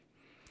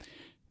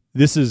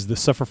This is the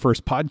Suffer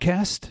First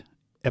Podcast,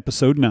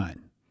 Episode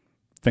 9.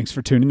 Thanks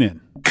for tuning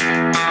in.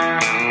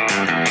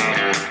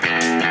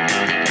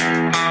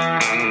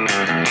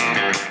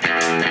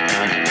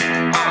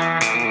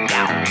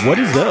 What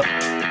is up?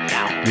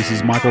 This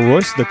is Michael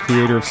Royce, the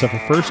creator of Suffer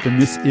First,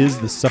 and this is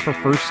the Suffer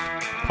First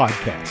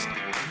Podcast,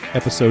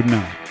 Episode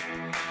 9.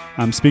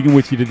 I'm speaking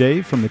with you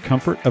today from the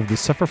comfort of the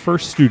Suffer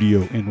First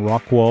studio in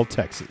Rockwall,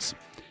 Texas.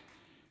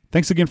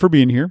 Thanks again for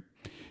being here.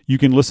 You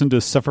can listen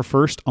to Suffer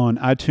First on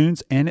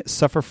iTunes and at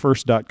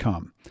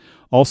sufferfirst.com.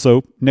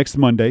 Also, next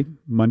Monday,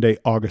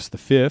 August the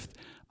 5th,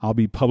 I'll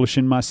be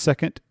publishing my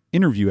second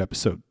interview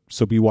episode,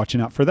 so be watching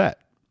out for that.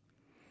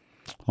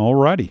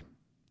 Alrighty,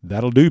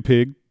 that'll do,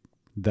 pig.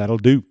 That'll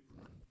do.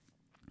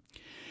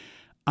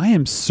 I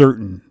am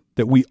certain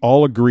that we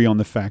all agree on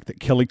the fact that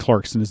Kelly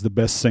Clarkson is the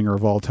best singer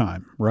of all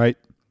time, right?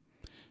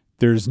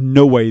 There's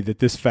no way that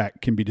this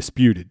fact can be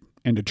disputed,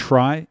 and to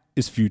try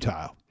is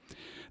futile.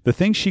 The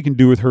things she can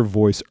do with her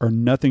voice are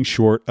nothing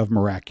short of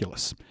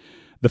miraculous.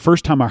 The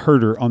first time I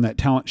heard her on that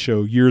talent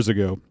show years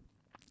ago,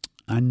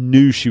 I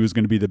knew she was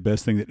going to be the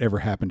best thing that ever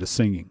happened to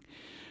singing.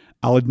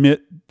 I'll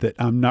admit that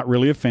I'm not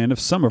really a fan of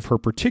some of her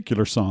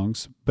particular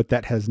songs, but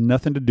that has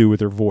nothing to do with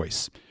her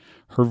voice.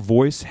 Her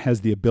voice has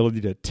the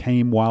ability to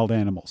tame wild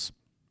animals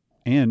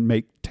and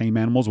make tame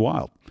animals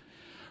wild.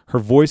 Her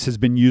voice has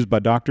been used by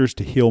doctors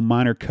to heal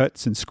minor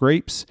cuts and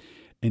scrapes,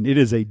 and it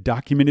is a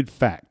documented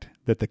fact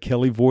that the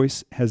Kelly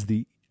voice has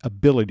the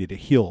ability to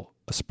heal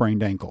a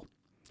sprained ankle.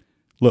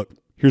 Look,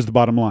 here's the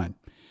bottom line.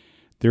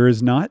 There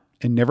is not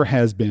and never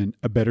has been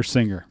a better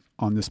singer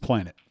on this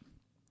planet.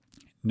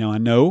 Now, I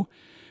know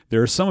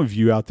there are some of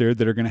you out there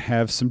that are going to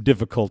have some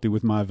difficulty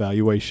with my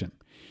evaluation.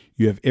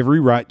 You have every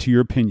right to your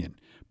opinion,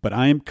 but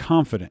I am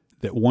confident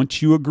that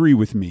once you agree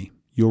with me,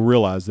 you'll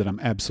realize that I'm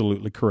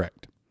absolutely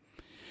correct.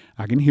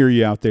 I can hear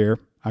you out there.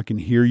 I can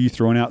hear you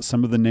throwing out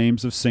some of the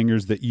names of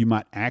singers that you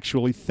might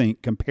actually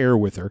think compare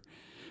with her.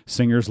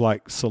 Singers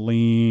like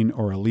Celine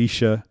or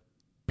Alicia,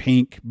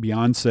 Pink,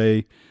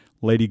 Beyonce,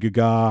 Lady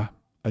Gaga,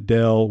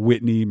 Adele,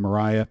 Whitney,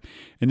 Mariah,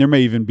 and there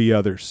may even be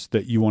others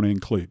that you want to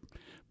include.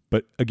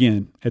 But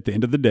again, at the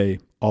end of the day,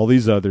 all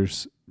these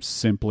others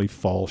simply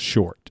fall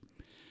short.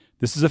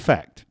 This is a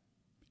fact,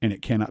 and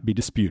it cannot be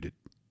disputed.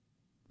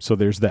 So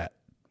there's that.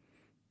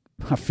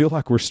 I feel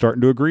like we're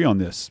starting to agree on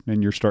this,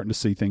 and you're starting to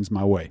see things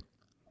my way.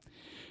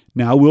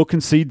 Now, I will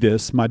concede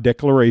this. My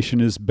declaration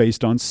is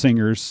based on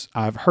singers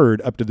I've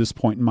heard up to this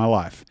point in my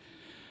life.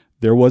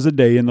 There was a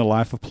day in the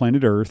life of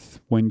planet Earth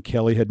when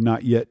Kelly had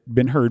not yet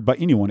been heard by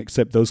anyone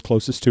except those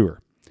closest to her.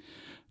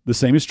 The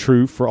same is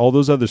true for all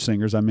those other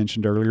singers I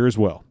mentioned earlier as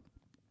well.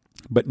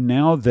 But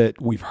now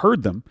that we've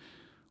heard them,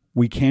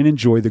 we can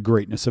enjoy the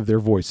greatness of their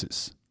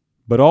voices.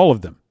 But all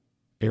of them,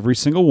 every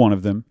single one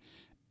of them,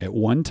 at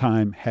one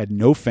time had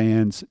no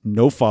fans,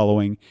 no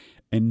following,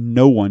 and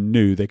no one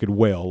knew they could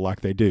wail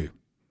like they do.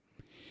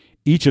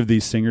 Each of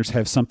these singers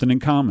have something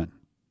in common.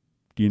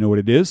 Do you know what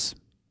it is?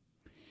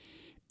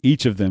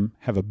 Each of them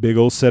have a big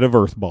old set of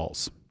earth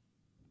balls.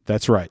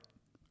 That's right,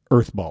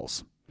 earth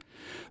balls.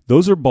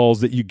 Those are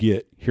balls that you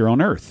get here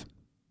on earth.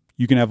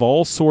 You can have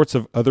all sorts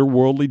of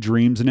otherworldly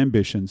dreams and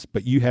ambitions,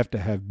 but you have to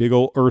have big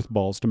old earth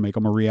balls to make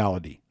them a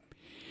reality.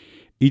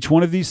 Each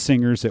one of these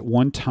singers at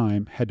one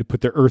time had to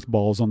put their earth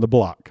balls on the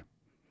block.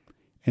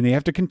 And they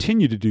have to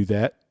continue to do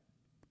that,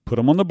 put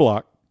them on the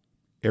block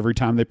every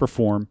time they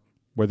perform,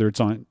 whether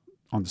it's on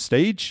the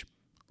stage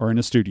or in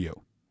a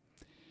studio.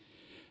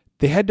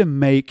 They had to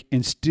make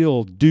and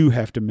still do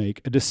have to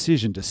make a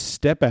decision to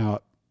step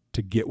out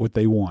to get what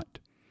they want.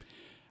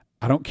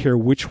 I don't care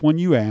which one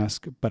you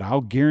ask, but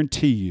I'll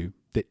guarantee you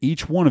that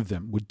each one of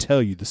them would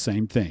tell you the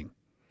same thing.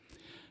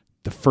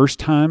 The first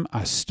time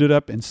I stood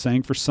up and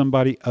sang for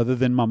somebody other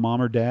than my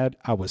mom or dad,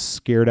 I was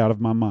scared out of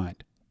my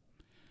mind.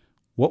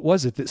 What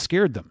was it that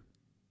scared them?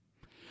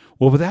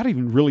 Well, without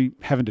even really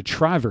having to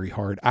try very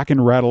hard, I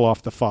can rattle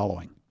off the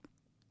following.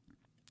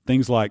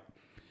 Things like,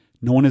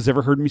 no one has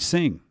ever heard me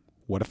sing.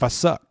 What if I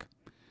suck?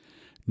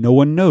 No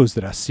one knows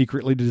that I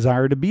secretly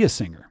desire to be a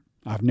singer.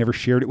 I've never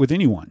shared it with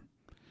anyone.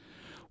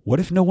 What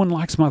if no one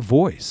likes my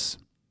voice?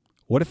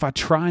 What if I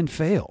try and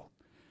fail?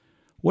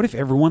 What if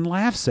everyone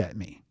laughs at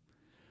me?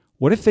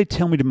 What if they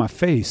tell me to my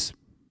face,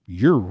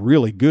 you're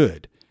really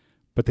good,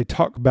 but they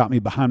talk about me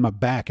behind my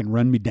back and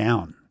run me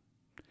down?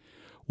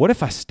 What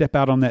if I step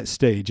out on that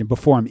stage and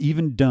before I'm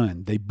even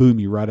done, they boo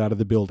me right out of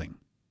the building?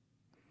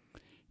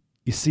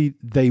 You see,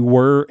 they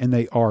were and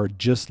they are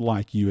just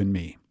like you and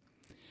me.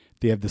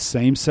 They have the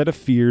same set of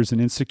fears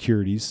and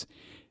insecurities.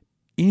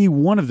 Any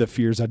one of the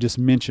fears I just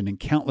mentioned and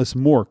countless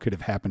more could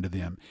have happened to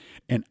them,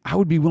 and I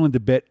would be willing to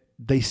bet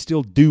they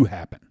still do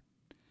happen.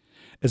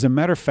 As a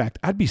matter of fact,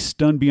 I'd be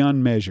stunned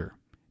beyond measure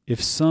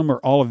if some or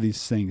all of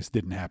these things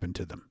didn't happen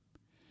to them.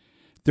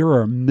 There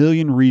are a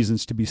million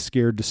reasons to be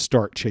scared to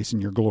start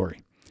chasing your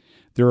glory.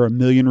 There are a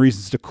million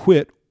reasons to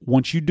quit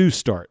once you do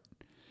start.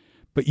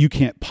 But you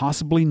can't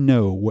possibly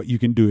know what you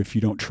can do if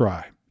you don't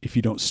try, if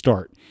you don't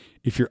start,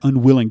 if you're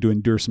unwilling to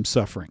endure some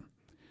suffering.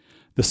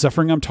 The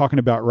suffering I'm talking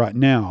about right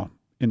now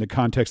in the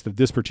context of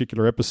this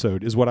particular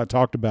episode is what I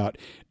talked about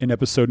in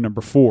episode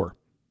number 4.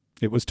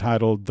 It was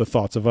titled The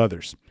Thoughts of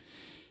Others.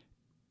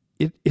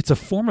 It's a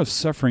form of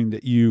suffering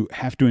that you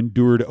have to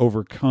endure to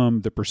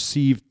overcome the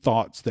perceived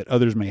thoughts that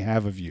others may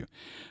have of you.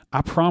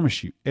 I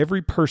promise you,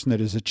 every person that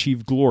has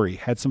achieved glory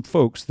had some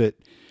folks that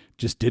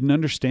just didn't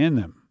understand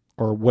them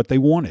or what they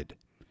wanted.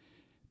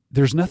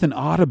 There's nothing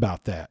odd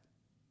about that.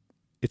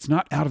 It's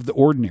not out of the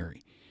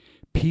ordinary.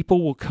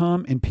 People will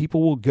come and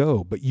people will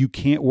go, but you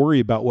can't worry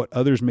about what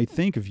others may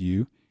think of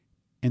you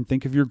and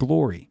think of your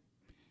glory,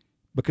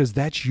 because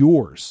that's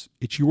yours.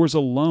 It's yours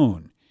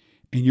alone,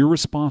 and you're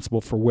responsible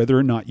for whether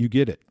or not you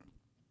get it.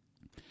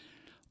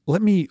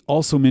 Let me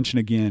also mention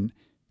again,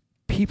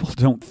 people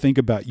don't think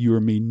about you or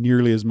me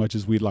nearly as much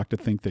as we'd like to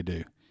think they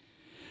do.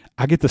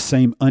 I get the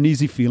same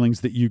uneasy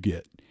feelings that you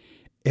get.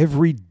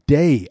 Every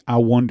day I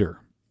wonder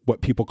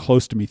what people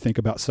close to me think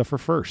about Suffer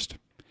First.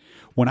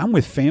 When I'm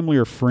with family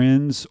or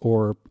friends,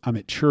 or I'm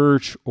at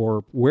church,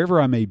 or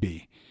wherever I may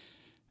be,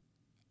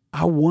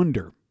 I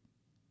wonder,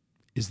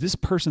 is this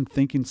person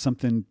thinking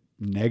something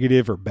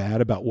negative or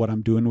bad about what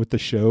I'm doing with the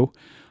show?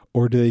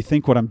 Or do they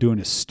think what I'm doing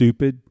is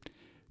stupid?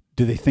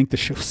 Do they think the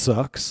show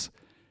sucks?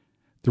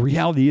 The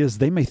reality is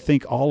they may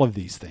think all of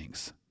these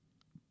things,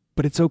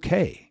 but it's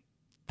okay.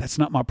 That's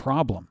not my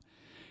problem.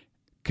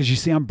 Because you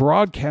see, I'm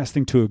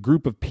broadcasting to a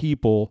group of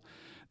people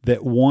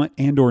that want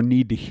and or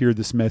need to hear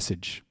this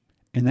message.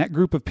 And that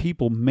group of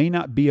people may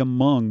not be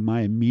among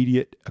my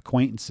immediate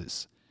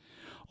acquaintances.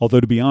 Although,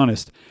 to be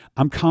honest,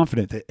 I'm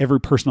confident that every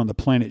person on the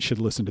planet should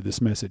listen to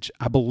this message.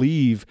 I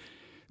believe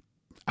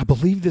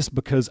this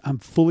because I'm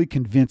fully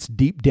convinced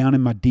deep down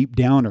in my deep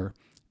downer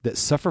that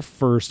Suffer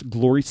First,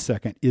 Glory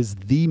Second is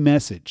the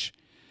message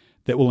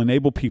that will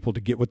enable people to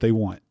get what they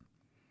want.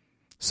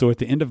 So at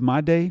the end of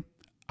my day,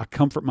 I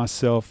comfort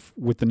myself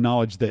with the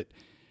knowledge that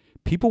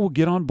people will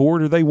get on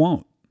board or they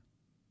won't.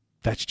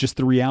 That's just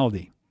the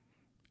reality.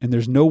 And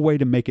there's no way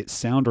to make it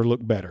sound or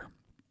look better.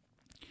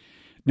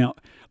 Now,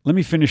 let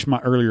me finish my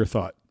earlier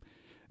thought.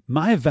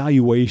 My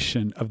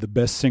evaluation of the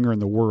best singer in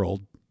the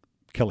world,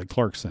 Kelly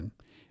Clarkson,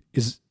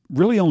 is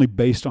really only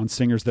based on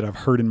singers that I've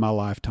heard in my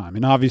lifetime.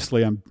 And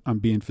obviously, I'm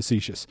being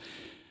facetious.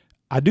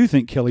 I do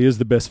think Kelly is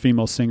the best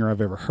female singer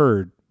I've ever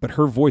heard, but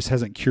her voice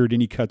hasn't cured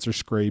any cuts or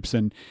scrapes.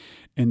 And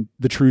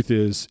the truth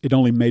is, it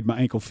only made my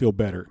ankle feel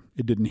better.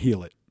 It didn't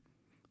heal it.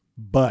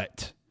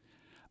 But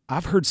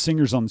I've heard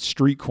singers on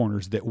street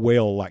corners that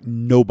wail like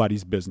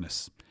nobody's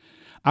business.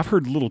 I've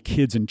heard little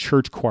kids in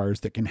church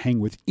choirs that can hang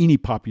with any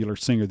popular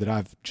singer that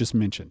I've just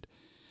mentioned.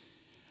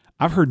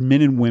 I've heard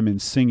men and women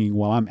singing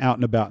while I'm out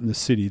and about in the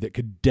city that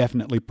could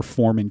definitely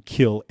perform and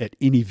kill at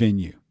any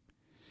venue.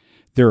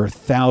 There are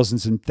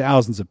thousands and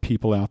thousands of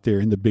people out there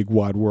in the big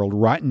wide world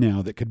right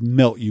now that could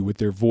melt you with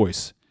their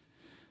voice,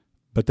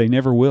 but they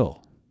never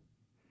will.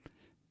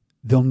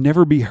 They'll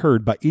never be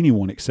heard by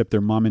anyone except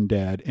their mom and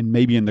dad, and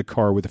maybe in the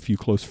car with a few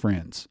close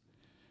friends.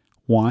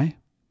 Why?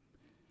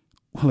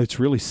 Well, it's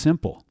really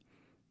simple.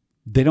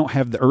 They don't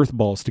have the earth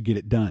balls to get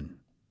it done.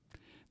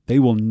 They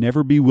will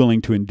never be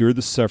willing to endure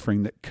the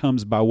suffering that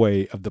comes by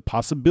way of the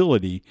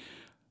possibility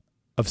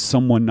of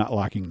someone not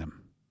liking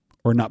them,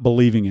 or not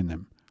believing in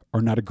them,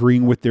 or not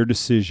agreeing with their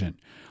decision,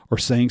 or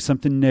saying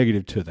something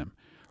negative to them,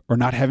 or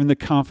not having the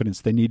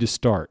confidence they need to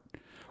start.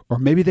 Or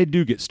maybe they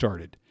do get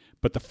started,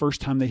 but the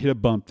first time they hit a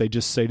bump, they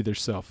just say to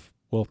themselves,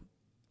 well,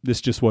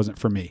 this just wasn't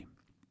for me.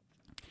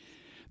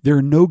 There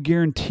are no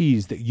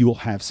guarantees that you will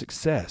have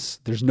success.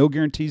 There's no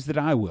guarantees that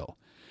I will.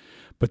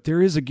 But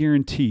there is a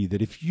guarantee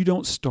that if you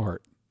don't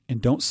start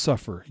and don't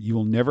suffer, you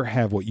will never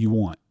have what you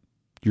want,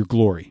 your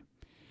glory.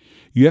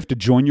 You have to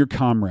join your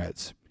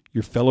comrades,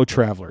 your fellow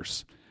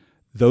travelers,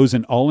 those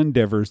in all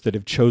endeavors that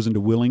have chosen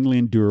to willingly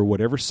endure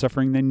whatever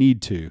suffering they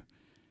need to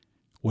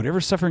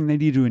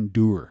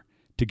endure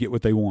to get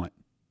what they want,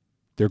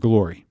 their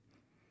glory.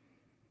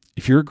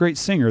 If you're a great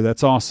singer,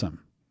 that's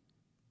awesome.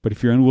 But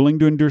if you're unwilling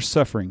to endure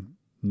suffering,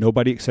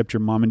 nobody except your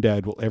mom and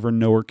dad will ever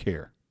know or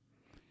care.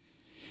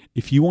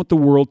 If you want the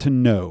world to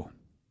know,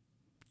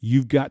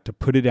 you've got to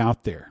put it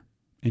out there,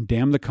 and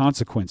damn the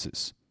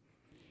consequences.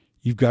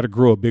 You've got to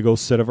grow a big old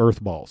set of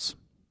earth balls.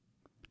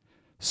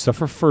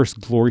 Suffer first,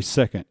 glory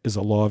second is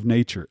a law of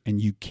nature, and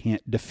you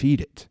can't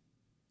defeat it.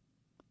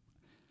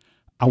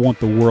 I want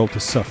the world to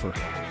suffer.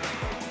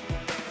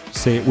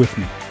 Say it with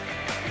me.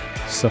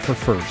 Suffer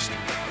first,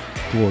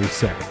 glory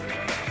second.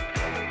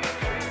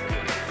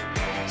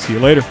 See you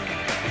later.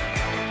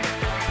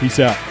 Peace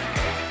out.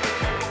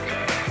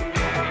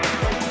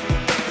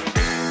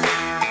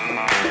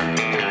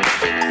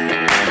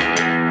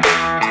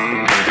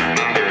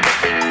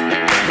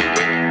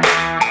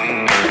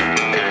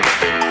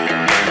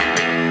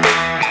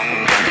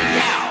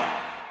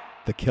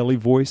 The Kelly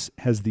voice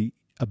has the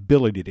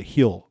ability to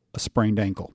heal a sprained ankle.